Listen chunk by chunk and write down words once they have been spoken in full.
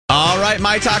right,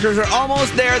 my talkers are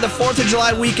almost there. The 4th of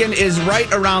July weekend is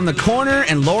right around the corner,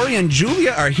 and Lori and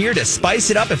Julia are here to spice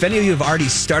it up. If any of you have already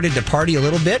started to party a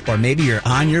little bit, or maybe you're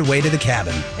on your way to the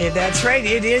cabin. Hey, that's right.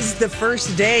 It is the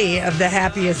first day of the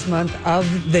happiest month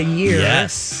of the year.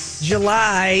 Yes.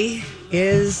 July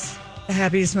is the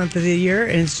happiest month of the year,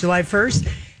 and it's July 1st.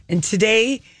 And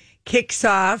today kicks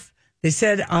off, they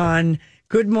said on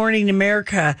Good Morning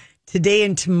America, today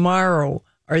and tomorrow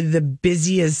are the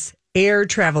busiest air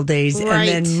travel days. Right.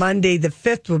 And then Monday, the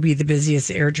 5th, will be the busiest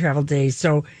air travel days.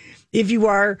 So if you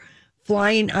are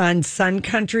flying on Sun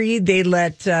Country, they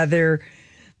let their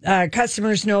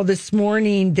customers know this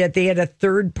morning that they had a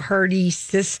third-party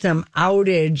system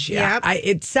outage. Yep.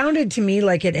 It sounded to me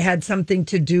like it had something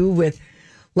to do with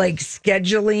like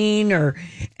scheduling or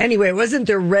anyway, it wasn't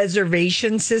their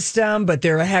reservation system, but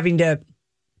they're having to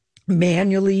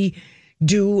manually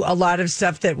do a lot of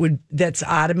stuff that's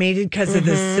automated because of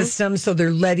the system. So they're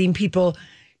letting people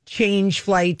change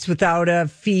flights without a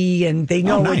fee, and they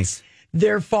know it's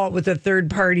their fault with a third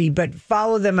party. But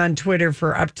follow them on Twitter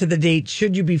for up to the date.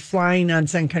 Should you be flying on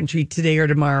Sun Country today or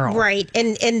tomorrow? Right,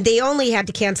 and they only had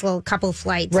to cancel a couple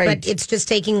flights, right. But it's just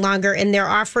taking longer, and they're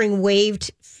offering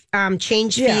waived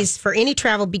change fees for any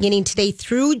travel beginning today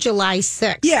through July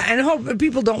 6th. Yeah, and hope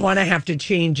people don't want to have to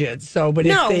change it. So, but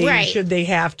should they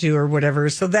have to or whatever.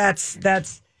 So that's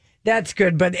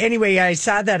good. But anyway, I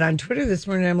saw that on Twitter this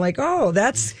morning. I'm like, oh,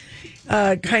 that's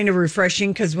kind of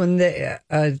refreshing because when the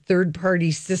third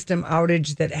party system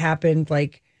outage that happened,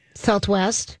 like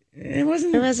Southwest. It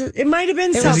wasn't. It might have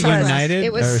been Southwest. Was it United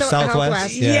it was or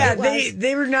Southwest? Yeah,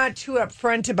 they were not too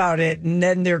upfront about it, and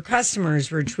then their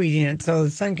customers were tweeting it. So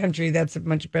Sun Country, that's a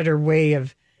much better way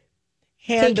of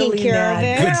handling taking care of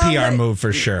it. Good PR move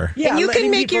for sure. Yeah, and you can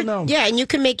make know. you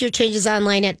can make your changes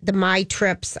online at the My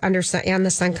Trips on the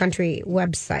Sun Country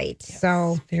website. Yes.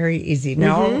 So very easy.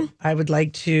 Now, I would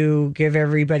like to give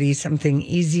everybody something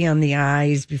easy on the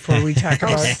eyes before we talk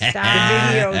about the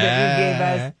video that you gave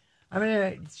us. I'm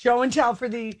going to show and tell for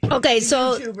the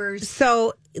YouTubers.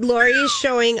 So Lori is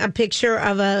showing a picture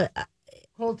of a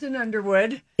Colton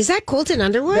Underwood. Is that Colton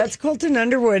Underwood? That's Colton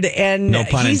Underwood, and no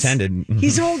pun intended.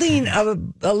 He's holding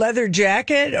a leather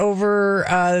jacket over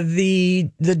the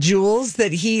jewels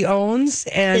that he owns.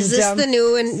 And is this the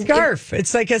new scarf?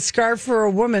 It's like a scarf for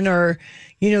a woman, or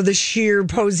the sheer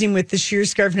posing with the sheer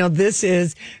scarf. Now, this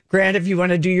is, Grant, if you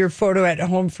want to do your photo at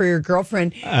home for your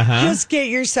girlfriend, just get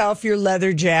yourself your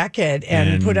leather jacket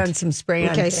and put on some spray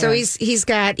on. Okay, so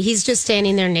he's just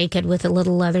standing there naked with a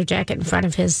little leather jacket in front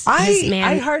of his man.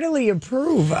 I heartily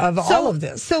approve of all of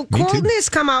this. So Colton has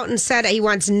come out and said he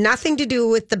wants nothing to do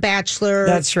with the Bachelor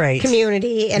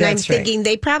community. And I'm thinking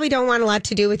they probably don't want a lot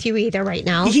to do with you either right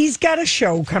now. He's got a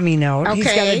show coming out. Okay. He's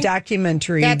got a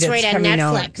documentary that's right, on coming Netflix.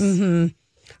 out. Mm-hmm.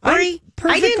 I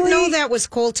didn't know that was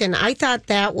Colton. I thought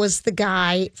that was the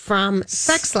guy from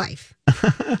Sex Life.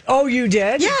 Oh, you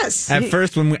did? Yes. At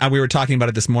first, when we were talking about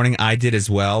it this morning, I did as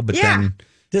well. But then,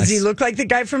 does he look like the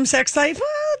guy from Sex Life?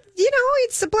 Well,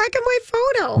 it's a black and white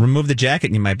photo. Remove the jacket,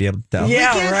 and you might be able to tell.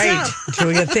 Yeah, right.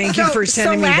 Julia, thank you for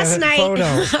sending me the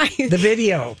photo, the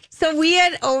video. So we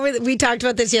talked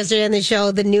about this yesterday on the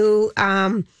show. The new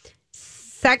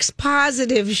sex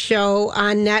positive show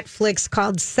on Netflix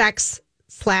called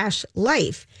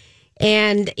Sex/Life.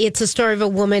 And it's a story of a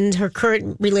woman, her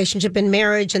current relationship and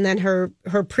marriage, and then her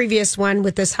previous one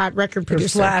with this hot record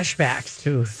producer. Flashbacks,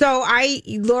 too. So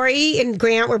Lori and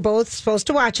Grant were both supposed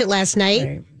to watch it last night.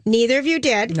 Right. Neither of you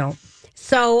did. No.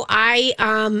 So I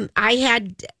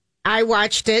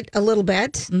watched it a little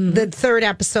bit, the third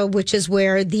episode, which is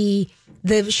where the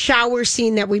shower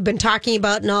scene that we've been talking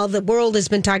about and all the world has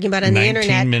been talking about on the internet.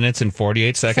 19 minutes and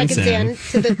 48 seconds in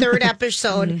to the third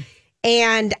episode.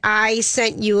 And I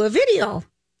sent you a video.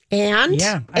 And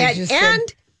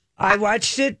I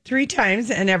watched it 3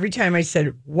 times, and every time I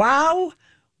said, wow,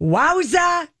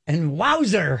 wowza, and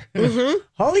wowzer.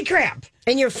 Holy crap.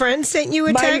 And your friend sent you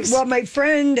a text? My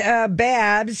friend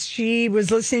Babs, she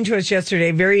was listening to us yesterday,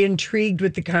 very intrigued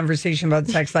with the conversation about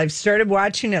Sex Life, started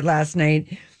watching it last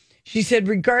night. She said,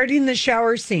 regarding the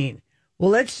shower scene,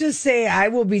 well, let's just say I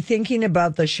will be thinking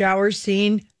about the shower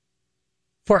scene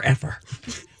forever.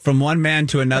 From one man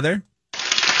to another.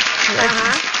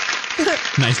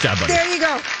 Nice job, buddy. There you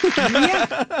go.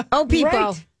 Oh, people.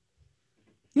 Right.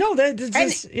 No, that's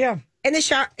just, And the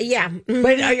shower,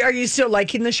 But are you still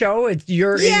liking the show?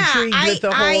 You're intrigued with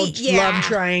the whole love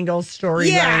triangle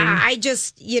storyline. Yeah, I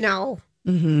just,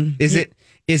 Is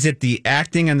it the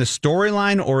acting and the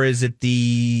storyline, or is it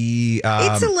the...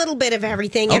 it's a little bit of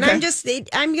everything. Okay. And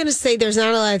I'm going to say there's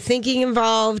not a lot of thinking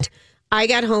involved. I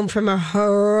got home from a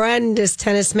horrendous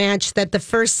tennis match that the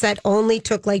first set only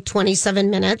took like 27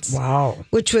 minutes. Wow.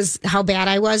 Which was how bad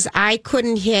I was. I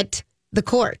couldn't hit the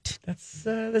court. That's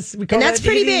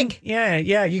pretty big.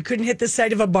 Yeah. You couldn't hit the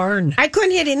side of a barn. I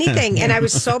couldn't hit anything. And I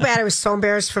was so bad. I was so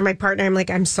embarrassed for my partner. I'm like,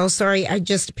 I'm so sorry. I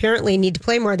just apparently need to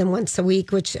play more than once a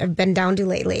week, which I've been down to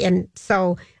lately. And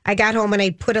so I got home and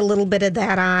I put a little bit of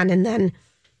that on, and then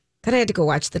I had to go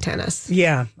watch the tennis.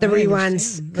 Yeah. The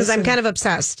reruns, because I'm kind of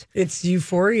obsessed. It's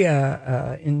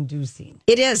euphoria inducing.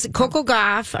 It is. Coco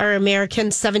Gauff, our American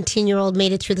 17-year-old,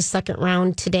 made it through the second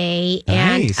round today.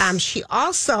 Nice. And she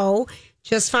also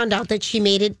just found out that she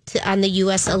made it on the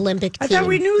U.S. Olympic team. I thought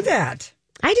we knew that.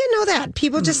 I didn't know that.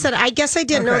 People just said, I guess I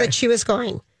didn't know that she was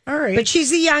going. All right. But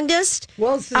she's the youngest.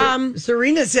 Well,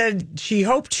 Serena said she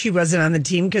hoped she wasn't on the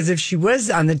team because if she was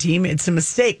on the team, it's a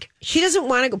mistake. She doesn't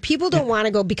want to go. People don't want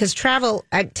to go because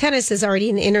tennis is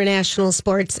already an international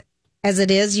sport as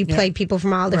it is. You play people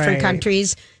from all different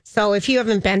countries. So if you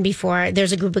haven't been before,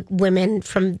 there's a group of women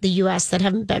from the U.S. that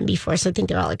haven't been before. So I think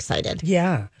they're all excited.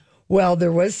 Yeah. Well,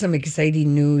 there was some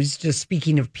exciting news, just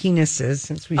speaking of penises,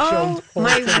 since we showed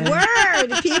my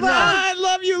word, people. I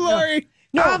love you, Lori.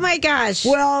 No. Oh, my gosh.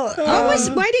 Well,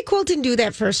 why did Colton do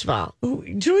that, first of all?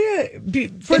 Julia,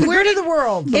 for the good of the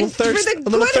world. A little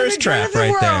thirst trap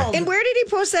right there. And where did he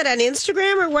post that, on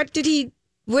Instagram, or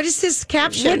what is his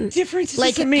caption? What difference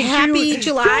like, does it make? Happy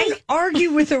July? Don't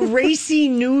argue with a racy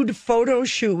nude photo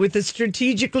shoot with a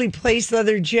strategically placed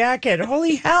leather jacket.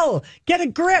 Holy hell, get a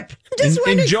grip.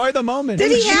 Enjoy the moment.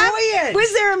 Did he Enjoy it.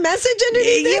 Was there a message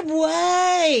underneath it?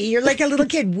 Why? You're like a little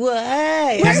kid.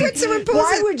 Why? Why would someone post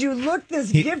Why it? would you look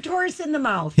this gift horse in the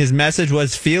mouth? His message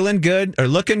was feeling good, or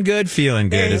looking good, feeling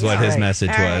good is what his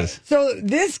message was. So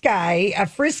this guy, a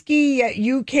frisky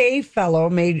UK fellow,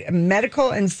 made medical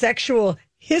and sexual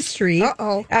history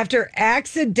after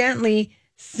accidentally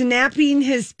snapping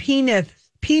his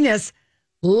penis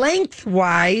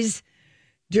lengthwise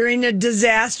during a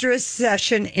disastrous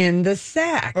session in the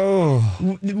sack.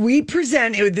 We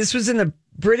this was in the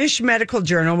British Medical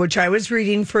Journal, which I was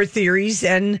reading for theories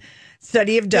and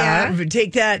study of dog. Yeah.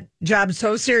 Take that job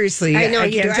so seriously. I know I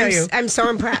you can't do. tell you. I'm so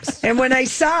impressed. And when I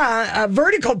saw a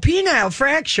vertical penile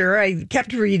fracture, I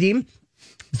kept reading.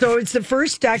 So it's the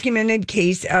first documented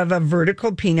case of a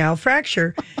vertical penile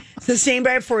fracture sustained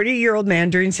by a 40-year-old man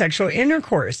during sexual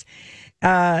intercourse.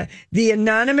 The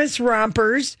anonymous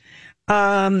rompers,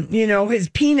 his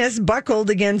penis buckled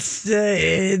against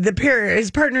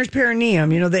his partner's perineum,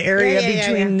 the area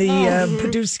between the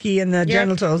Podusky and the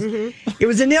genitals. Mm-hmm. It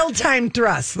was an ill-timed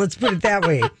thrust, let's put it that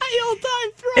way.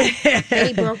 Ill-timed thrust. And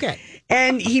he broke it.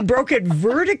 And he broke it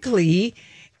vertically.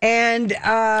 And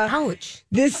ouch!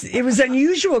 It was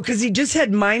unusual because he just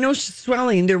had minor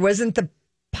swelling. There wasn't the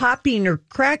popping or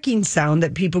cracking sound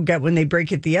that people get when they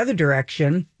break it the other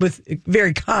direction.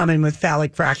 Very common with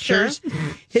phallic fractures. Sure.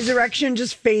 His erection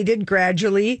just faded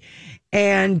gradually,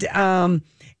 and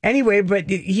anyway, but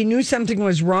he knew something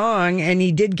was wrong, and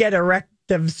he did get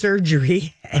erective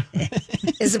surgery.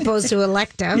 As opposed to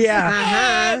elective. Yeah.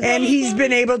 Uh-huh. And he's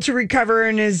been able to recover,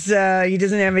 and he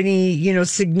doesn't have any,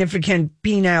 significant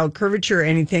penile curvature or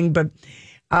anything, but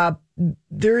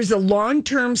there's a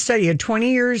long-term study, a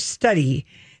 20-year study,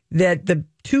 that the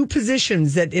two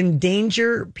positions that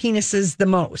endanger penises the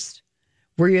most,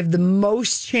 where you have the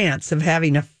most chance of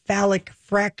having a phallic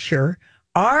fracture,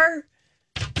 are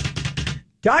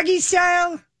doggy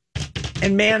style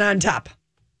and man on top.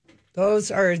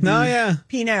 Those are the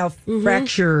penile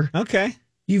fracture. Okay.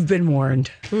 You've been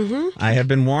warned. Mm-hmm. I have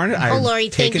been warned. Lori,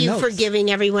 thank you for giving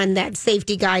everyone that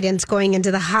safety guidance going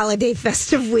into the holiday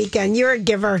festive weekend. You're a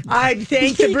giver. I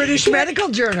thank the British Medical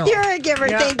Journal. You're a giver.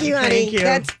 Yeah, thank you, honey. Thank you.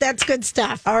 That's good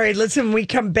stuff. All right, listen, when we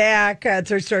come back,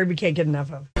 it's our story we can't get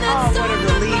enough of. Oh, what a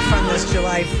relief on this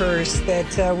July 1st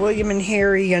that William and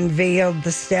Harry unveiled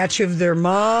the statue of their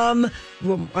mom.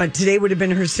 Today would have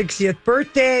been her 60th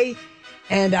birthday.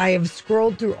 And I have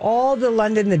scrolled through all the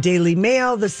London, the Daily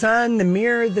Mail, the Sun, the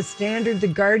Mirror, the Standard, the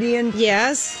Guardian.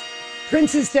 Yes.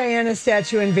 Princess Diana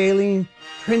statue unveiling,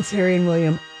 Prince Harry and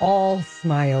William, all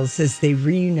smiles as they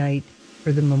reunite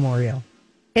for the memorial.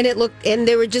 And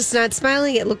they were just not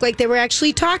smiling. It looked like they were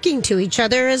actually talking to each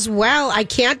other as well. I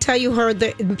can't tell you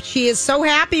she is so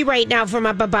happy right now from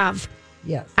up above.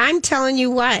 Yes. I'm telling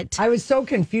you what. I was so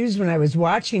confused when I was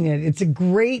watching it. It's a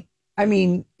great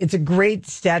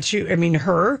statue.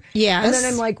 Her. Yes. And then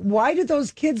I'm like, why do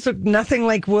those kids look nothing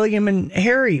like William and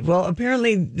Harry? Well,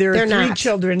 apparently they're three not.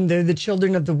 children. They're the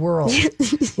children of the world.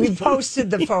 We posted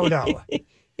the photo.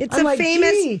 It's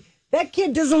famous. That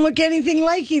kid doesn't look anything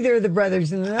like either of the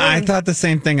brothers in the I thought the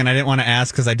same thing, and I didn't want to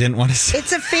ask because I didn't want to say.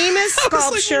 It's a famous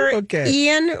sculpture. Like, okay.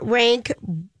 Ian Rank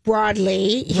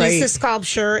Broadley. He's the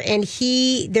sculpture, and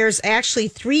there's actually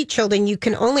 3 children.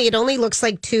 It only looks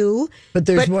like 2, but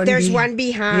there's one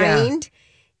behind. Yeah.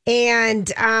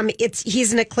 And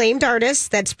he's an acclaimed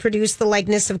artist that's produced the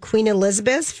likeness of Queen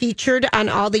Elizabeth, featured on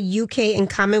all the UK and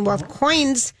Commonwealth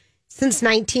coins since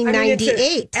 1998.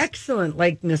 It's an excellent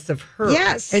likeness of her.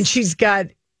 Yes. And she's got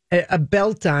a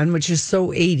belt on, which is so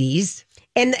 80s.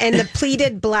 And the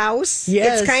pleated blouse.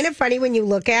 Yes. It's kind of funny when you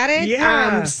look at it.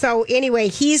 Yeah. So anyway,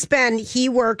 he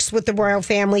works with the royal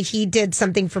family. He did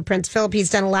something for Prince Philip.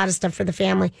 He's done a lot of stuff for the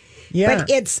family. Yeah. But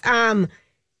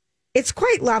it's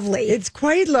quite lovely. It's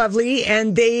quite lovely.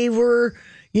 And they were,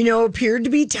 appeared to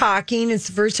be talking. It's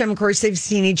the first time, of course, they've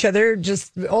seen each other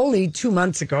just only 2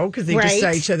 months ago because they just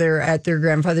saw each other at their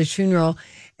grandfather's funeral.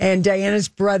 And Diana's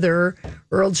brother,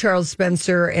 Earl Charles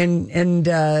Spencer, and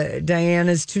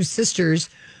Diana's 2 sisters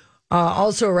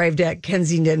also arrived at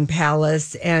Kensington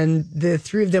Palace. And the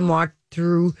 3 of them walked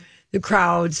through the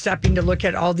crowd, stopping to look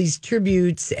at all these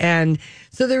tributes. And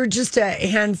so there were just a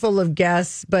handful of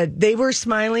guests, but they were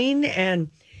smiling and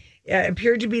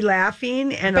appeared to be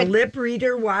laughing. And a lip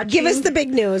reader watching. Give us the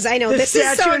big news. I know, this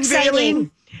is so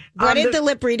exciting. What did the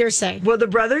lip reader say? Well, the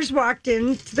brothers walked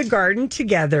into the garden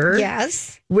together.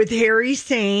 Yes. With Harry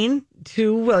saying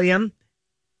to William,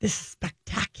 "This is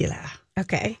spectacular."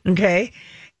 Okay.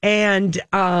 And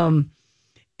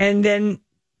then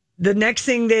the next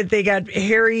thing that they got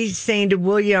Harry saying to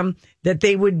William that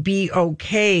they would be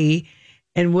okay.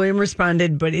 And William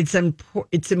responded, "But it's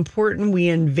important we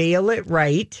unveil it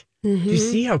right." Mm-hmm. Do you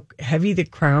see how heavy the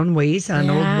crown weighs on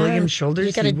old William's shoulders?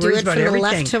 You got to do it from the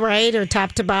left to right or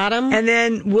top to bottom. And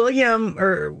then William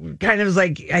kind of was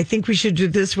like, "I think we should do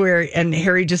it this way." And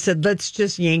Harry just said, "Let's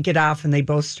just yank it off." And they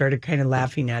both started kind of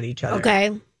laughing at each other.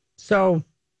 Okay. So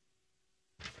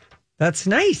that's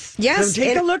nice. Yes. So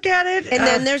take a look at it. And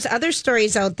then there's other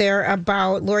stories out there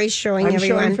about Lori's showing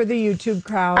everyone. Showing for the YouTube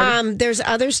crowd. There's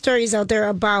other stories out there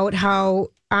about how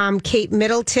Kate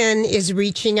Middleton is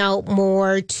reaching out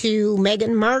more to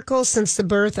Meghan Markle since the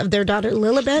birth of their daughter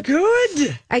Lilibet.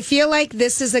 Good. I feel like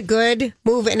this is a good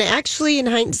move. And actually, in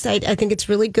hindsight, I think it's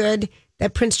really good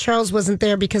that Prince Charles wasn't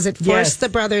there because it forced the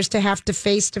brothers to have to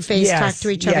face-to-face talk to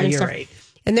each other and stuff. Right.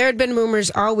 And there had been rumors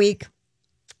all week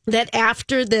that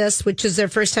after this, which is their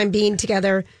first time being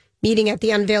together, meeting at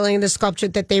the unveiling of the sculpture,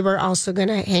 that they were also going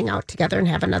to hang out together and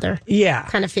have another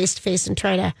kind of face-to-face and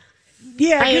try to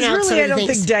because really I don't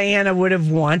think Diana would have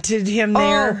wanted him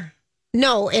there.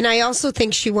 No, and I also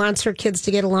think she wants her kids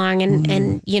to get along. And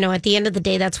at the end of the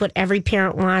day, that's what every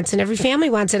parent wants and every family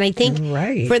wants. And I think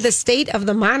for the state of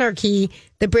the monarchy,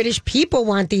 the British people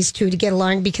want these 2 to get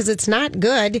along because it's not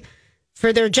good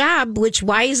for their job,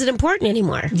 why is it important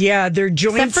anymore? Yeah, their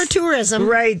joint... Except for tourism.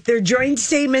 Right. Their joint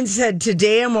statement said,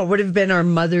 "Today on what would have been our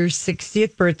mother's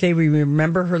 60th birthday, we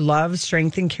remember her love,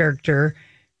 strength, and character."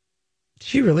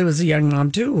 She really was a young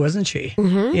mom, too, wasn't she?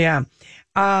 Mm-hmm. Yeah.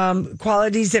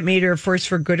 Qualities that made her a force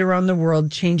for good around the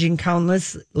world, changing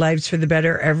countless lives for the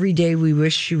better. Every day we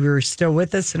wish she were still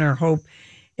with us, and our hope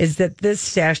is that this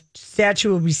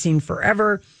statue will be seen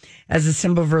forever as a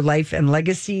symbol of her life and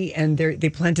legacy. And they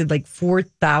planted like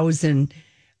 4,000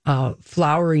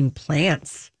 flowering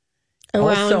plants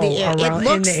around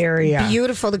in the area.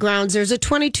 Beautiful, the grounds. There's a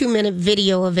 22-minute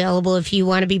video available if you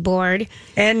want to be bored.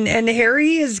 And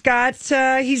Harry has got,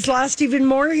 he's lost even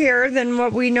more hair than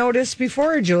what we noticed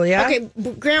before, Julia.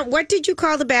 Okay, Grant, what did you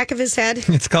call the back of his head?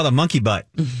 It's called a monkey butt.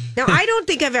 Now, I don't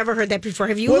think I've ever heard that before.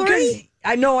 Have you, Lori?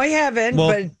 I know I haven't. Well,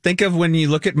 but think of when you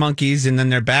look at monkeys and then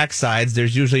their backsides,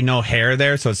 there's usually no hair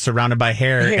there. So it's surrounded by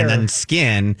hair. And then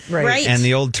skin. Right. And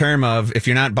the old term of if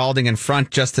you're not balding in front,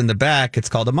 just in the back, it's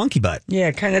called a monkey butt. Yeah,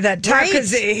 kind of that top.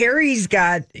 Because Harry's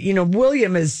got,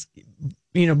 William is,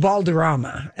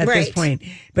 balderrama at this point.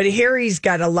 But Harry's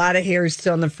got a lot of hair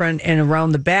still in the front and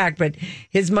around the back. But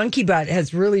his monkey butt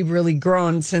has really, really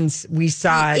grown since we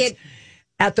saw it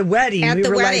at the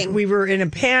wedding. We were in a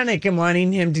panic and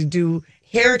wanting him to do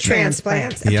hair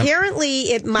transplants. Yep.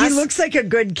 Apparently, it must. He looks like a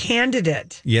good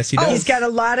candidate. Yes, he does. He's got a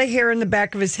lot of hair in the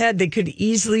back of his head. They could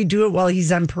easily do it while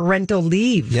he's on parental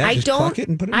leave. Yeah, I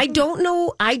don't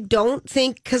know. I don't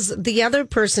think, because the other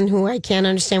person who I can't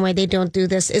understand why they don't do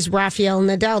this is Rafael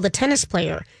Nadal, the tennis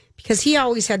player, because he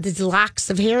always had these locks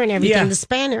of hair and everything, the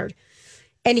Spaniard.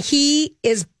 And he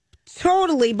is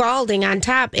totally balding on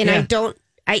top. And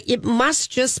it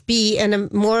must just be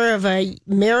more of a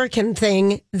American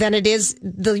thing than it is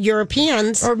the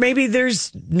Europeans. Or maybe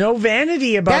there's no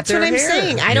vanity about their hair. That's what I'm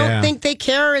saying. I don't think they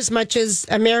care as much as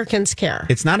Americans care.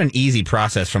 It's not an easy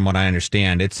process from what I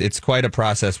understand. It's quite a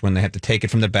process when they have to take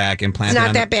it from the back, implant it. It's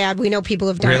not that bad. We know people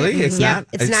have done it. Really? It's not?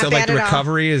 It's not so bad like the at all.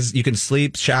 recovery is you can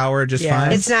sleep, shower just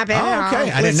fine? It's not bad at all.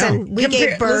 Okay. I didn't know. We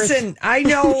gave birth. Listen, I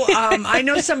know I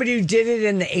know somebody who did it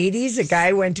in the 80s, a guy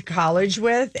I went to college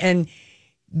with, and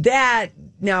that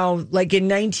now, like in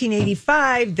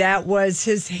 1985, that was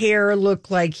his hair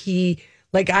looked like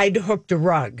I'd hooked a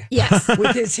rug. Yes.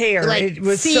 With his hair. Like it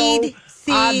was seed,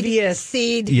 obvious.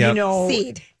 Seed. Yep.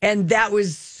 Seed. And that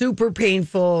was super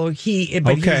painful. He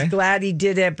was glad he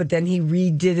did it, but then he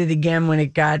redid it again when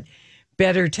it got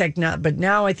better technology. But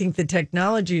now I think the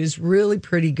technology is really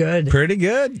pretty good. Pretty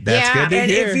good. That's good to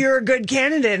and hear. if you're a good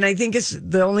candidate, and I think it's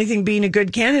the only thing being a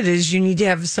good candidate is you need to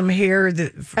have some hair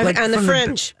that on the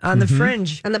fringe. On the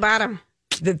fringe. On the bottom.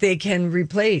 That they can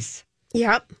replace.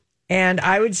 Yep. And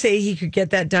I would say he could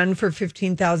get that done for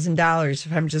 $15,000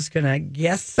 if I'm just going to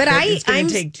guess. But it's going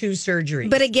to take 2 surgeries.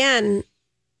 But again,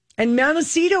 and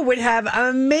Montecito would have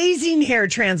amazing hair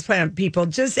transplant people.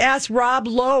 Just ask Rob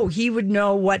Lowe. He would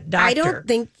know what doctor. I don't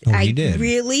think he did.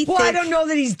 Really Well, think, I don't know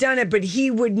that he's done it, but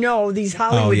he would know. These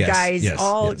Hollywood guys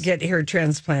all get hair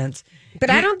transplants. But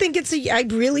I don't think I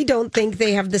really don't think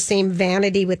they have the same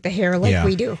vanity with the hair like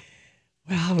we do.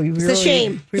 Well, it's a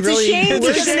shame. It's a shame.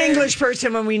 Where's an English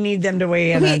person when we need them to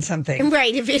weigh in on something?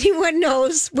 Right. If anyone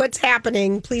knows what's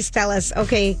happening, please tell us.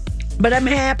 Okay. But I'm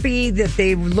happy that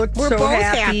they looked We're so both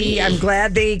happy. I'm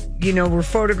glad they, were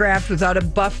photographed without a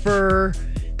buffer.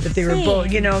 That they were both,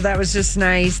 that was just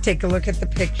nice. Take a look at the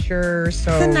picture.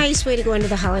 So it's a nice way to go into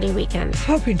the holiday weekend.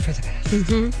 Hoping for the best.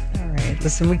 Mm-hmm. All right.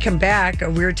 Listen, we come back.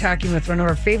 We were talking with one of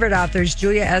our favorite authors,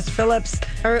 Julia S. Phillips.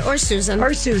 Or Susan.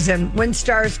 Or Susan, When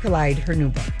Stars Collide, her new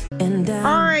book.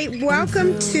 All right.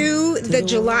 Welcome to the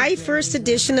July 1st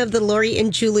edition of the Lori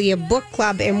and Julia Book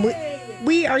Club. And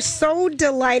we are so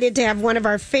delighted to have one of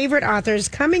our favorite authors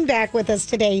coming back with us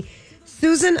today,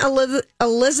 Susan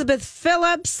Elizabeth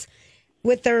Phillips,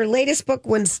 with their latest book,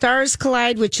 When Stars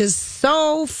Collide, which is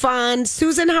so fun.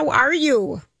 Susan, how are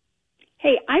you?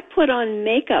 Hey, I put on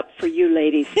makeup for you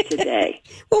ladies today.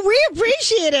 Well, we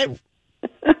appreciate it.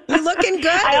 You looking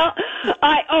good?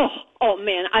 Oh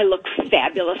man, I look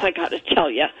fabulous, I got to tell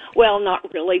you. Well,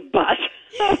 not really, but...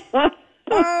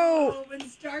 Oh, When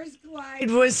Stars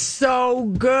Collide was so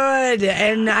good.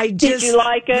 And I just Did you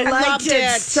like it? liked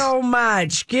it so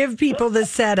much. Give people the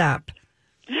setup.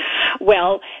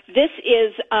 Well, this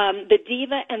is the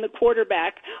diva and the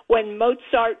quarterback when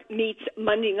Mozart meets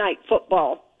Monday Night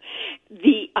Football.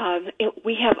 We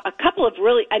have a couple of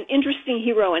an interesting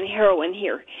hero and heroine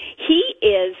here. He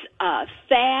is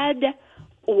Thad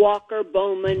Walker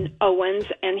Bowman Owens,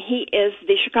 and he is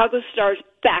the Chicago Stars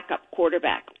backup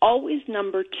quarterback, always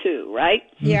number 2, right?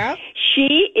 Yeah.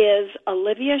 She is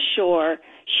Olivia Shore.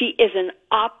 She is an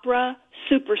opera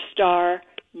superstar,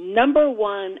 number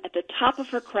 1 at the top of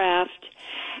her craft,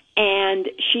 and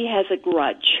she has a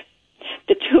grudge.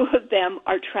 The two of them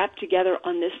are trapped together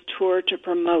on this tour to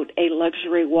promote a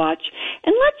luxury watch.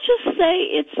 And let's just say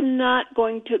it's not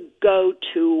going to go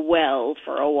too well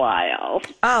for a while.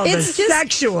 Oh, It's the just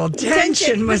sexual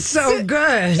tension was so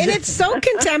good. And it's so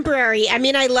contemporary. I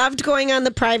mean, I loved going on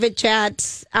the private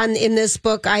chats in this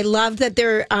book. I love that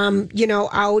they're,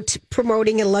 out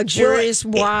promoting a luxurious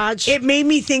watch. It made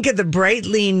me think of the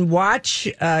Breitling watch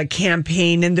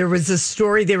campaign, and there was a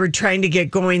story they were trying to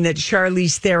get going that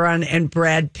Charlize Theron and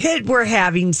Brad Pitt were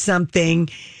having something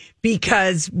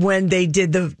because when they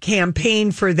did the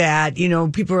campaign for that,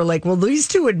 people were like, well, these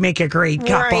two would make a great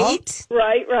couple.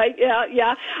 Right.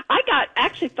 Yeah. I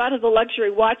actually thought of the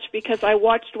luxury watch because I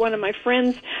watched one of my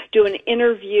friends do an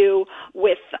interview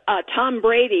with Tom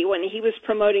Brady when he was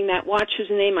promoting that watch, whose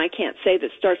name I can't say,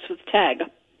 that starts with Tag.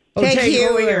 Tag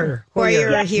Heuer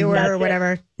or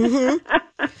whatever.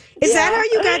 Mm-hmm. Is that how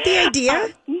you got the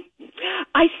idea?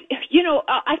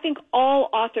 I think all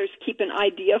authors keep an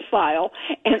idea file,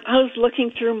 and I was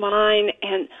looking through mine,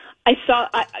 and I saw,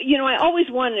 I always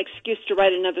want an excuse to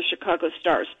write another Chicago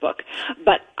Stars book,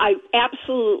 but I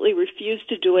absolutely refuse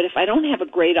to do it if I don't have a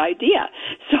great idea.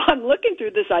 So I'm looking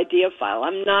through this idea file.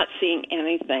 I'm not seeing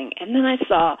anything. And then I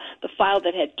saw the file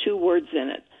that had 2 words in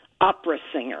it, opera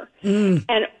singer.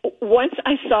 And once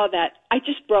I saw that, I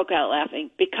just broke out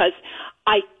laughing because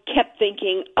I kept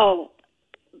thinking,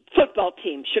 football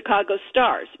team, Chicago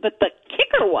Stars. But the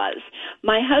kicker was,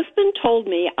 my husband told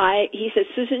me, he said,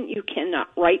 Susan, you cannot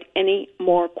write any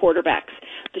more quarterbacks.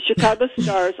 The Chicago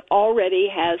Stars already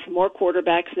has more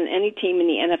quarterbacks than any team in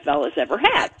the NFL has ever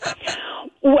had.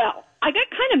 Well, I got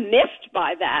kind of miffed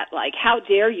by that, like, how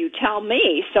dare you tell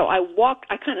me? So I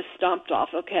kind of stomped off,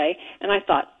 okay, and I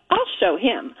thought, I'll show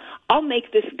him. I'll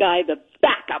make this guy the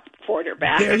backup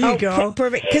quarterback. There you go.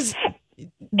 Perfect. Because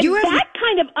that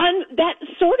kind of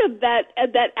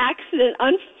that accident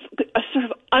sort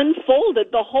of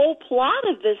unfolded the whole plot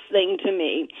of this thing to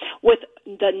me. With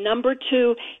the number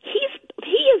 2, he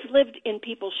has lived in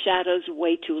people's shadows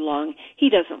way too long. He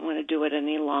doesn't want to do it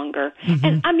any longer. Mm-hmm.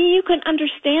 And I mean, you can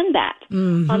understand that.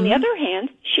 Mm-hmm. On the other hand,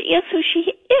 she is who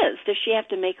she is. Does she have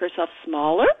to make herself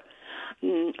smaller?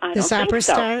 This opera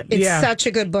star. It's such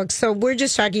a good book. So we're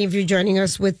just talking, if you're joining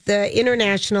us, with the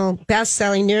international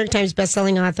best-selling, New York Times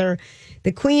best-selling author,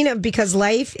 the queen of Because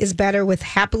Life is Better with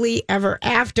Happily Ever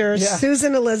After,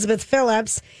 Susan Elizabeth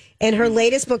Phillips, and her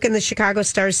latest book in the Chicago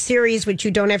Stars series, which you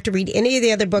don't have to read any of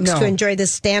the other books to enjoy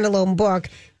this standalone book,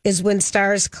 is When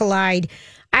Stars Collide.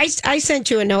 I sent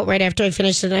you a note right after I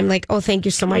finished it. And I'm like, oh, thank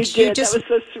you so much. You did. That was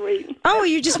so sweet. Oh,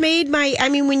 you just made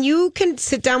when you can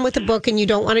sit down with a book and you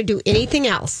don't want to do anything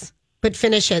else but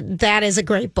finish it, that is a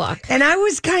great book. And I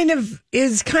was kind of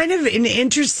an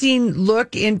interesting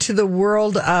look into the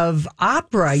world of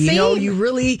opera. Same. You know, you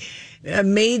really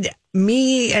made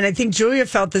me, and I think Julia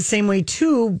felt the same way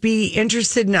too, be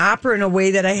interested in opera in a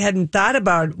way that I hadn't thought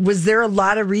about. Was there a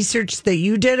lot of research that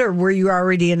you did, or were you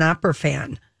already an opera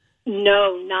fan?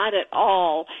 No, not at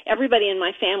all. Everybody in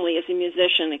my family is a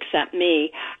musician except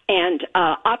me, and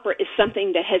opera is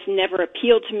something that has never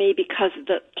appealed to me because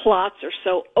the plots are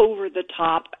so over the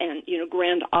top, and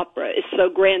grand opera is so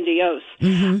grandiose.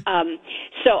 Mm-hmm.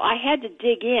 So I had to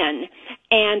dig in,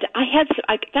 and I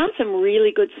found some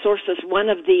really good sources. One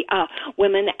of the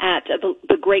women at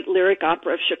the Great Lyric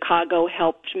Opera of Chicago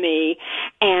helped me,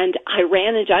 and I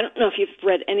don't know if you've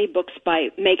read any books by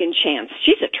Megan Chance.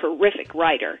 She's a terrific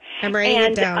writer. I'm writing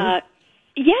it down.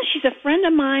 She's a friend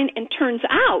of mine, and turns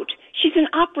out she's an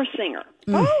opera singer.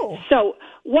 Oh. So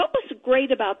what was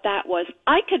great about that was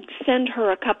I could send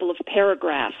her a couple of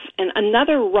paragraphs, and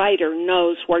another writer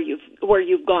knows where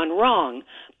you've gone wrong.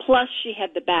 Plus, she had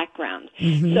the background.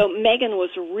 Mm-hmm. So Megan was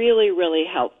really, really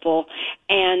helpful,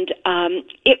 and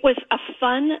it was a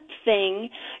fun thing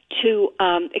to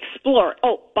explore.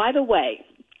 Oh, by the way,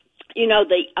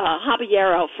 the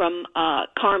Caballero from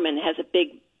Carmen has a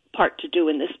big part to do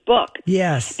in this book.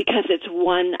 Yes. Because it's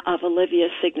one of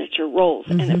Olivia's signature roles.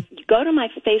 Mm-hmm. And if you go to my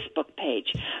Facebook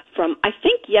page from, I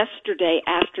think, yesterday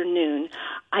afternoon,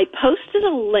 I posted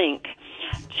a link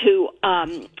to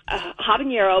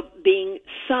Habanero being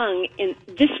sung in.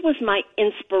 This was my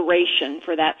inspiration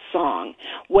for that song.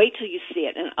 Wait till you see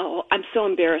it. And I'm so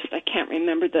embarrassed I can't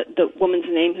remember the woman's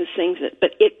name who sings it,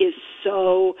 but it is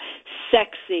so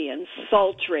sexy and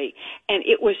sultry, and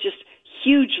it was just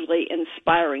hugely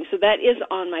inspiring. So that is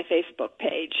on my Facebook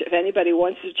page if anybody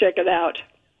wants to check it out.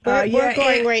 We're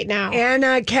going right now.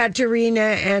 Anna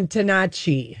Katerina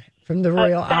Antonacci from the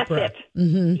Royal Opera. That's it.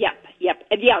 Mm-hmm. Yep.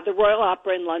 And the Royal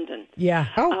Opera in London. Yeah.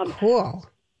 Oh, cool.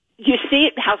 You see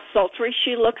it, how sultry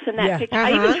she looks in that picture? Uh-huh.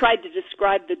 I even tried to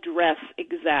describe the dress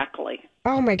exactly.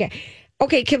 Oh, my God.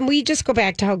 Okay, can we just go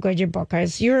back to how good your book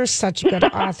is? You're such a good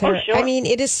author. Oh, sure. I mean,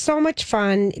 it is so much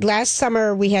fun. Last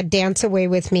summer, we had Dance Away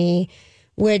With Me,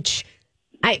 which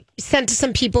I sent to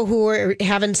some people who were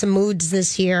having some moods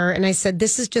this year. And I said,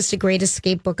 this is just a great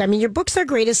escape book. I mean, your books are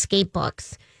great escape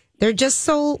books. They're just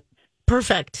so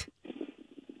perfect.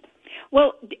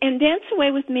 Well, and Dance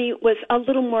Away With Me was a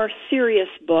little more serious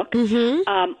book. Mm-hmm.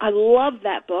 I love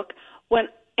that book. When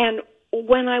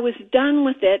I was done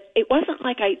with it, it wasn't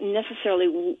like I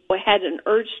necessarily had an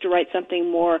urge to write something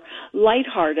more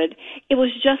lighthearted. It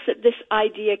was just that this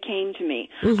idea came to me.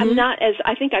 Mm-hmm. I'm not, as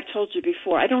I think I've told you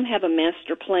before, I don't have a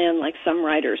master plan like some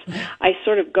writers. I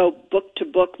sort of go book to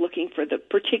book looking for the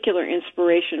particular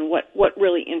inspiration, what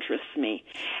really interests me.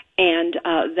 And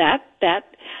that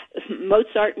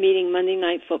Mozart meeting Monday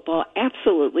Night Football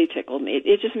absolutely tickled me.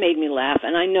 It just made me laugh,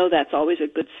 and I know that's always a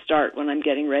good start when I'm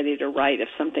getting ready to write, if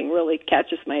something really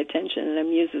catches my attention and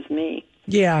amuses me.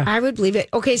 Yeah. I would believe it.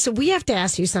 Okay, so we have to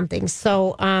ask you something.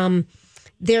 So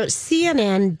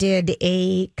CNN did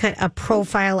a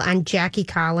profile on Jackie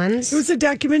Collins. It was a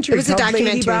documentary. It was a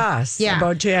documentary. Lady Boss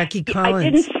about Jackie Collins. I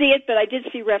didn't see it, but I did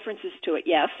see references to it,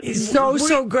 yes. It's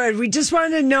so good. We just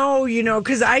want to know,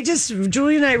 because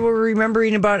Julie and I were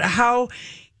remembering about how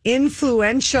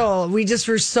influential. We just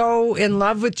were so in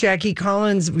love with Jackie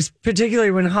Collins,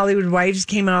 particularly when Hollywood Wives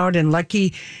came out and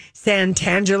Lucky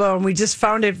Santangelo, and we just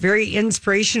found it very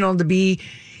inspirational to be,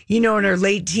 in our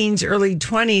late teens, early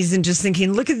 20s, and just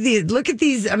thinking, look at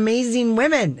these amazing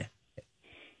women.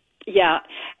 Yeah,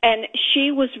 and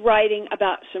she was writing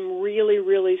about some really,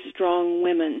 really strong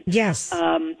women. Yes.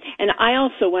 And I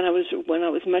also, when I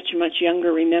was much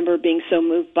younger, remember being so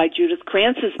moved by Judith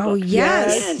Krantz's book. Oh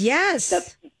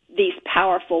yes. These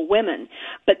powerful women.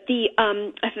 But the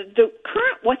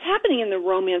current, what's happening in the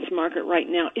romance market right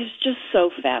now is just so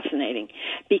fascinating,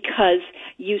 because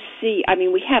you see,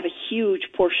 we have a huge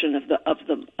portion of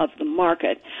the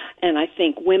market, and I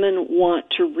think women want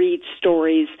to read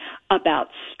stories about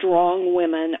strong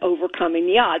women overcoming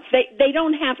the odds. They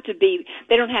don't have to be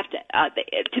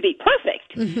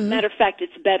perfect. Mm-hmm. Matter of fact,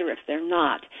 it's better if they're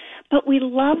not. But we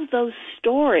love those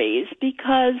stories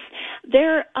because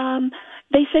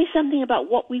they say something about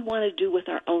what we want to do with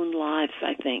our own lives,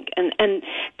 I think. And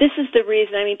this is the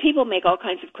reason. People make all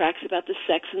kinds of cracks about the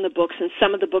sex in the books, and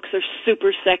some of the books are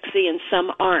super sexy and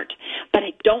some aren't. But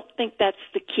I don't think that's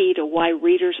the key to why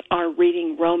readers are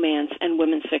reading romance and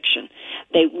women's fiction.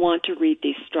 They want to read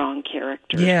these strong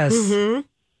characters. Yes. Mm-hmm.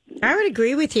 I would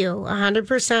agree with you 100%.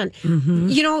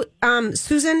 Mm-hmm.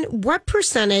 Susan, what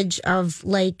percentage of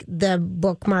the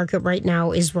book market right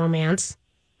now is romance?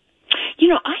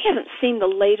 I haven't seen the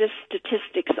latest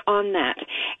statistics on that.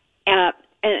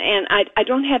 And I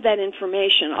don't have that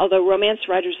information, although Romance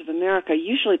Writers of America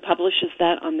usually publishes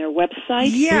that on their website.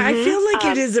 Yeah, I feel like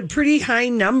it is a pretty high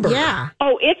number. Yeah.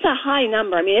 Oh, it's a high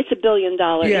number. It's $1 billion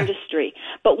industry.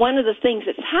 But one of the things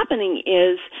that's happening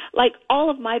is, all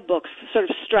of my books sort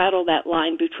of straddle that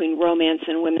line between romance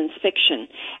and women's fiction.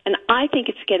 And I think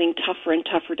it's getting tougher and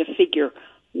tougher to figure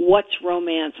what's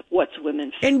romance, what's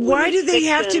women's fiction. And why do they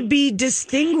have to be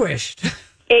distinguished?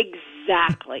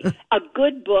 Exactly. A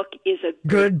good book is a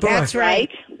good book. That's right.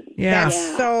 Yeah.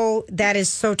 That is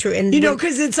so true. And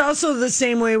because it's also the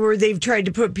same way where they've tried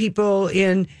to put people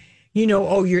in,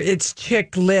 it's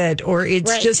chick lit, or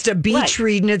it's just a beach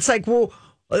read. And it's like, well,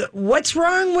 what's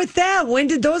wrong with that? When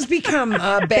did those become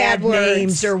bad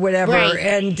names or whatever? Right.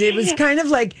 And it was kind of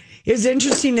it was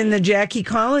interesting in the Jackie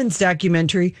Collins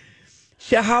documentary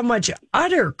how much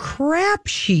utter crap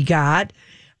she got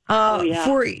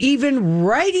for even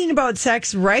writing about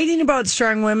sex, writing about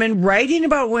strong women, writing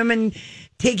about women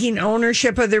taking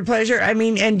ownership of their pleasure.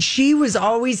 And she was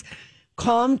always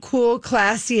calm, cool,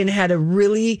 classy, and had a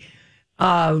really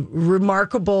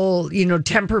remarkable,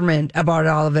 temperament about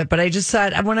all of it. But I just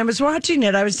thought, when I was watching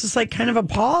it, I was just kind of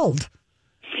appalled.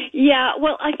 Yeah,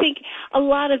 well, I think a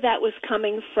lot of that was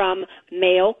coming from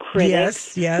male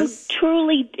critics. Yes. Who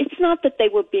truly, it's not that they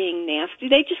were being nasty,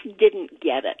 they just didn't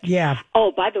get it. Yeah.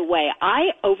 Oh, by the way,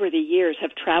 I, over the years,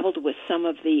 have traveled with some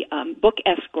of the book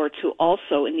escorts who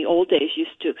also, in the old days,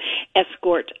 used to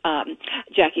escort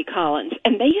Jackie Collins.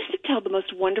 And they used to tell the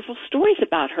most wonderful stories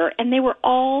about her, and they were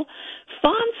all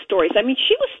fond stories.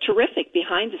 She was terrific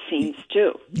behind the scenes,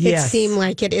 too. Yes. It seemed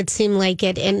like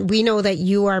it. And we know that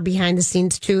you are behind the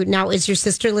scenes, too. Now, is your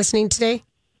sister listening today?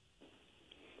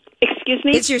 Excuse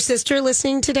me? Is your sister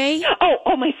listening today?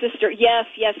 Oh, my sister. Yes.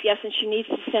 And she needs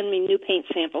to send me new paint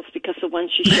samples because the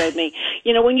ones she showed me.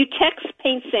 When you text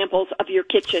paint samples of your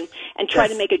kitchen and try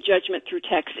to make a judgment through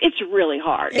text, it's really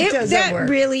hard. That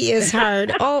really is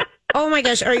hard. Oh my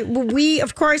gosh. All right. Well, we,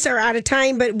 of course, are out of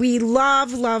time, but we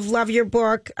love your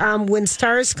book, When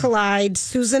Stars Collide,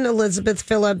 Susan Elizabeth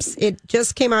Phillips. It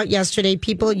just came out yesterday.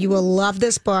 People, you will love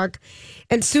this book.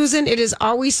 And Susan, it is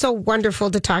always so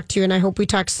wonderful to talk to you, and I hope we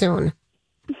talk soon.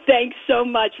 Thanks so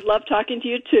much. Love talking to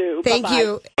you, too. Thank Bye-bye.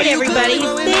 you. Hey, everybody.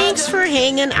 Thanks for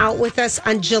hanging out with us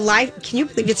on July. Can you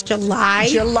believe it's July?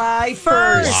 July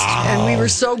 1st. Wow. And we were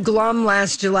so glum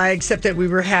last July, except that we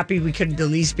were happy we could at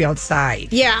least be outside.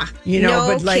 Yeah.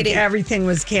 But kidding. Everything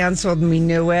was canceled and we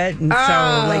knew it. And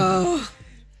so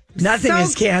nothing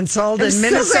is canceled. And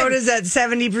Minnesota's at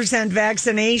 70%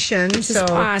 vaccination. Which is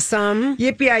awesome.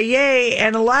 Yippee-yay.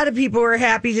 And a lot of people were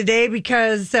happy today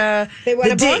because they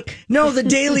won a book? The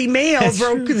Daily Mail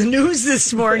broke the news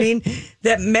this morning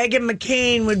that Meghan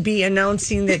McCain would be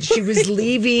announcing that she was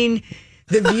leaving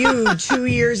The View 2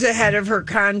 years ahead of her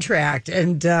contract.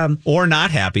 And or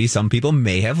not happy. Some people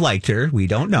may have liked her. We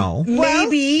don't know.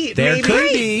 Maybe. There could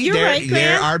be. You're right, Grant.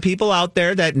 There are people out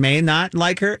there that may not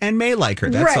like her and may like her.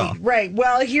 That's all. Right.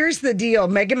 Well, here's the deal.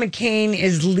 Meghan McCain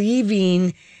is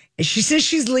leaving. She says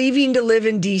she's leaving to live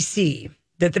in D.C.,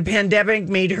 that the pandemic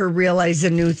made her realize a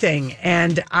new thing.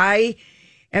 And I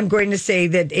am going to say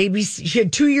that ABC, she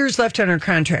had 2 years left on her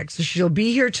contract, so she'll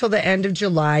be here till the end of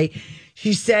July.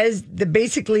 She says that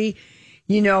basically,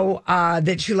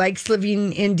 that she likes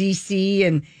living in D.C.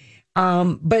 and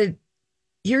but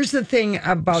here's the thing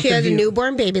about she had a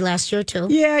newborn baby last year too.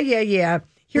 Yeah.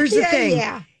 Here's the thing.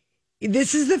 Yeah.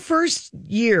 This is the first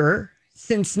year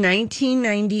since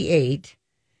 1998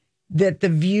 that The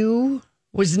View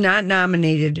was not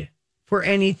nominated for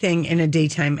anything in a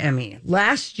daytime Emmy.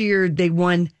 Last year, they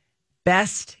won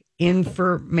Best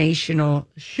Informational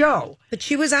Show. But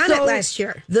she was on it last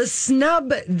year. The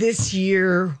snub this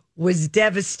year was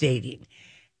devastating.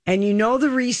 And the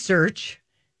research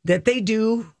that they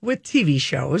do with TV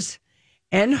shows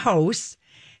and hosts.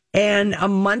 And a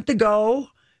month ago,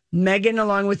 Megan,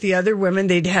 along with the other women,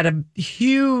 they'd had a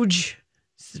huge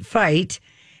fight.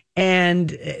 And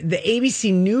the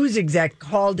ABC News exec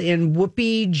called in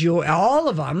Whoopi, Joy, all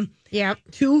of them,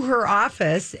 to her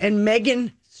office. And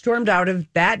Megan stormed out of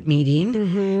that meeting.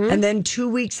 Mm-hmm. And then 2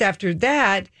 weeks after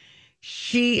that,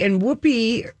 she and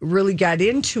Whoopi really got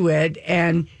into it.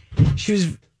 And she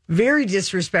was very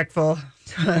disrespectful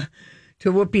to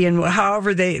Whoopi and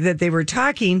however they were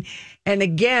talking. And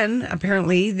again,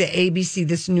 apparently, the ABC,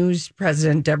 this news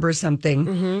president, Deborah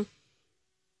something,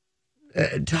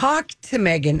 talked to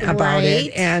Megan about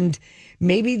it. And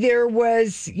maybe there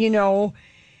was,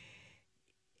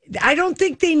 I don't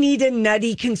think they need a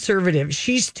nutty conservative.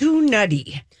 She's too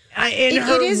nutty. In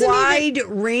her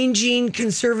wide-ranging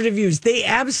conservative views. They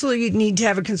absolutely need to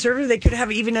have a conservative. They could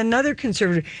have even another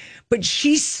conservative. But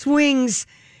she swings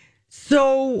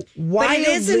so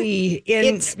wildly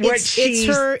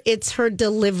it's her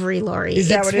delivery, Lori. Is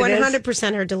that what it is?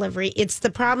 100% her delivery. It's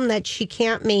the problem that she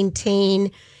can't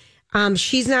maintain.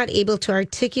 She's not able to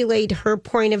articulate her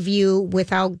point of view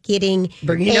without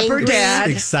bringing up her dad,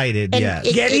 excited,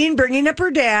 bringing up her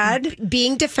dad,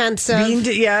 being defensive,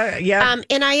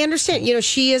 and I understand.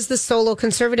 She is the solo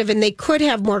conservative, and they could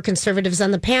have more conservatives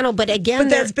on the panel. But again,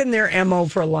 that's been their MO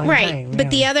for a long time. But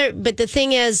the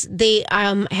thing is, they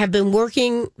have been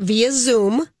working via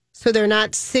Zoom. So they're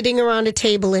not sitting around a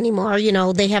table anymore.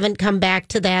 They haven't come back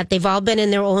to that. They've all been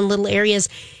in their own little areas,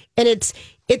 and it's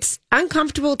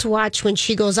uncomfortable to watch when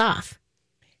she goes off.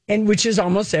 And which is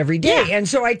almost every day. Yeah. And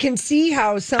so I can see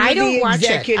how I don't watch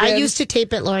it. I used to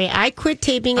tape it, Lori. I quit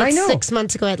taping it 6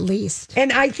 months ago at least.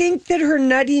 And I think that her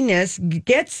nuttiness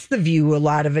gets The View a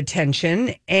lot of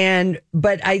attention.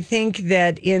 But I think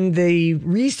that in the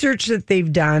research that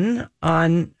they've done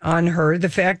on her, the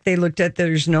fact they looked at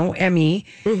there's no Emmy,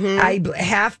 I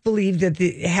half believe that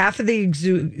half of the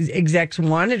execs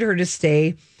wanted her to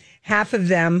stay. Half of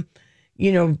them,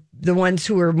 the ones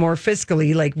who are more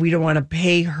fiscally, like, we don't want to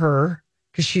pay her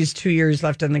because she's 2 years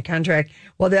left on the contract.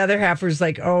 Well, the other half was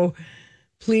like, oh,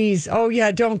 please. Oh,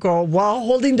 yeah, don't go. While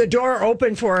holding the door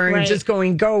open for her and just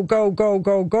going, go, go, go,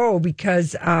 go, go.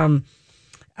 Because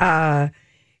the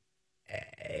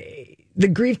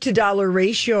grief to dollar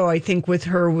ratio, I think, with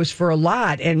her was for a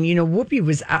lot. And, Whoopi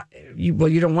was out. Well,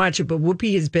 you don't watch it, but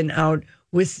Whoopi has been out.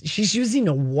 She's using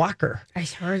a walker. I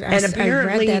heard. And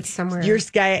apparently, I read that somewhere.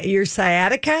 Your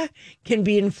sciatica can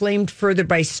be inflamed further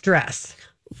by stress.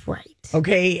 Right.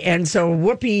 Okay. And so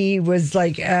Whoopi was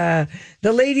like, the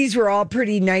ladies were all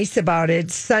pretty nice about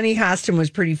it. Sunny Hostin was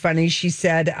pretty funny. She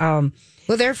said, well,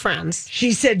 they're friends.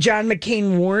 She said John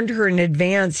McCain warned her in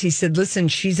advance. He said, listen,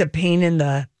 she's a pain in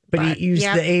the, but he used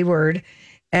the A word.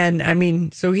 And I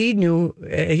mean, so he knew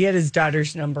he had his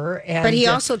daughter's number. But he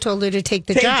also told her to take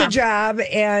the job.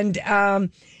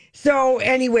 And so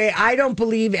anyway, I don't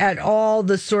believe at all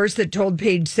the source that told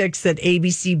Page Six that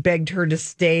ABC begged her to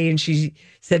stay. And she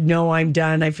said, no, I'm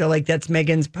done. I feel like that's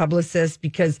Megan's publicist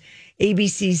because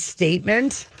ABC's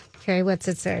statement. Okay, what's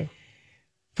it say?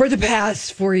 For the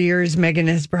past 4 years, Megan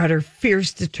has brought her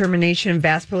fierce determination and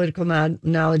vast political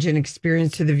knowledge and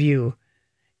experience to The View.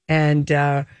 And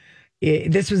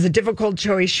this was a difficult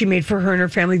choice she made for her and her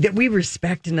family that we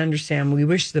respect and understand. We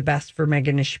wish the best for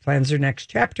Megan as she plans her next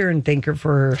chapter and thank her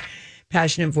for her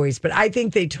passionate voice. But I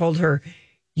think they told her,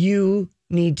 you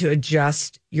need to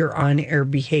adjust your on-air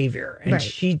behavior. And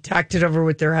she talked it over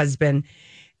with their husband.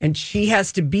 And she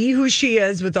has to be who she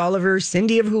is with all of her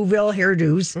Cindy of Whoville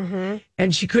hairdos. Mm-hmm.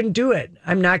 And she couldn't do it.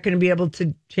 I'm not going to be able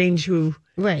to change who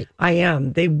I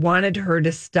am. They wanted her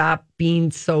to stop being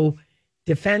so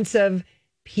defensive,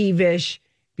 peevish,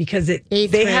 because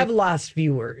they have lost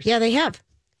viewers. Yeah, they have.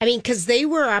 I mean, because they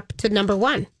were up to number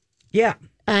one. Yeah.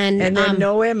 And then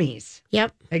no Emmys.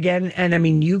 Yep. Again, and I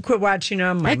mean, you quit watching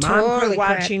them. My mom quit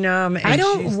watching them. I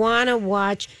don't want to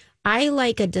watch. I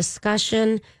like a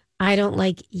discussion I don't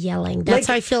like yelling. That's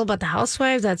how I feel about the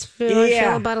housewives. That's how I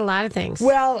feel about a lot of things.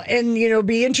 Well, and,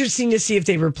 be interesting to see if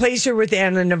they replace her with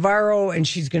Anna Navarro, and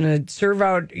she's going to serve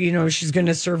out, she's going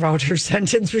to serve out her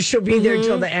sentence, but she'll be there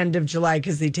till the end of July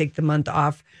because they take the month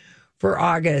off for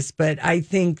August. But I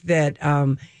think that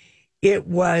it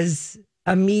was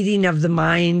a meeting of the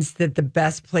minds that the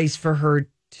best place for her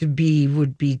to be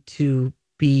would be to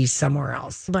be somewhere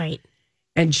else. Right.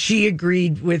 And she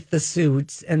agreed with the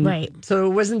suits. And so it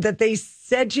wasn't that they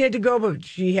said she had to go, but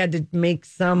she had to make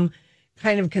some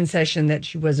kind of concession that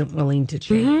she wasn't willing to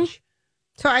change.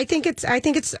 So I think it's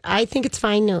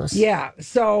fine news. Yeah.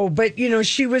 So, but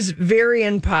she was very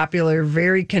unpopular,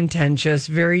 very contentious,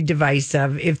 very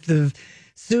divisive. If the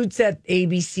suits at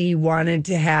ABC wanted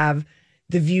to have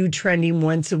The View trending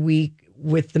once a week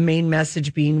with the main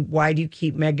message being, why do you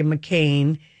keep Meghan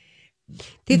McCain?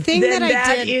 The thing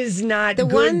that is not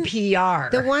good PR.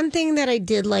 The one thing that I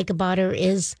did like about her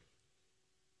is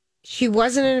she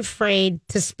wasn't afraid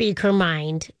to speak her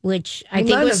mind, which I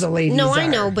think was... None of the ladies I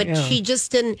know, but she just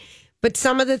didn't... But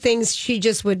some of the things, she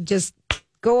just would just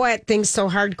go at things so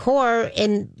hardcore.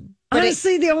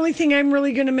 Honestly, the only thing I'm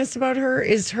really going to miss about her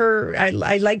is her...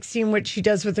 I like seeing what she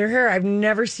does with her hair. I've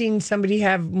never seen somebody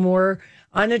have more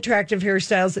unattractive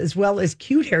hairstyles as well as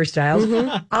cute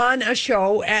hairstyles on a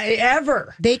show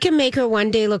ever. They can make her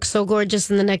one day look so gorgeous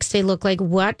and the next day look like,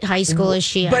 what high school is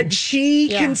she in? But she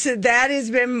that has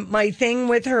been my thing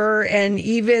with her. And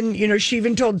even, she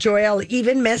even told Joelle,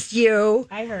 even missed you.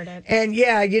 I heard it. And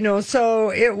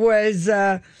so it was,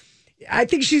 I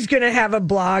think she's going to have a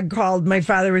blog called My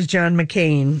Father Was John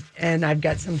McCain. And I've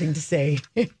got something to say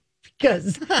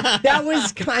because that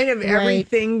was kind of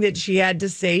everything that she had to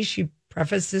say. She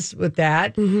preface this with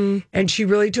that. And she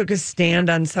really took a stand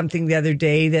on something the other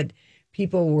day that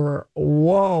people were,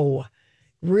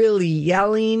 really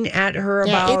yelling at her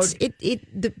about.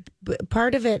 The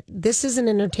part of it, this is an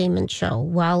entertainment show.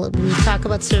 While we talk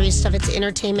about serious stuff, it's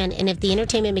entertainment. And if the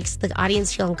entertainment makes the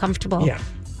audience feel uncomfortable,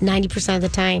 90% of the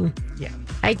time,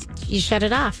 you shut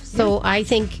it off. So I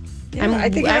think I'm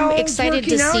excited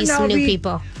to see some new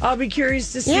people. I'll be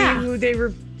curious to see who they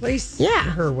replace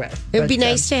her with. It would be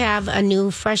nice to have a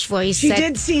new, fresh voice. She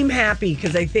did seem happy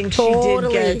because I think she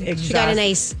did get exhausted. She got a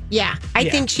nice, I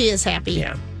think she is happy.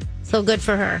 Yeah. So good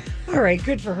for her. All right,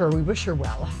 good for her. We wish her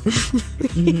well.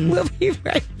 We'll be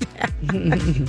right back.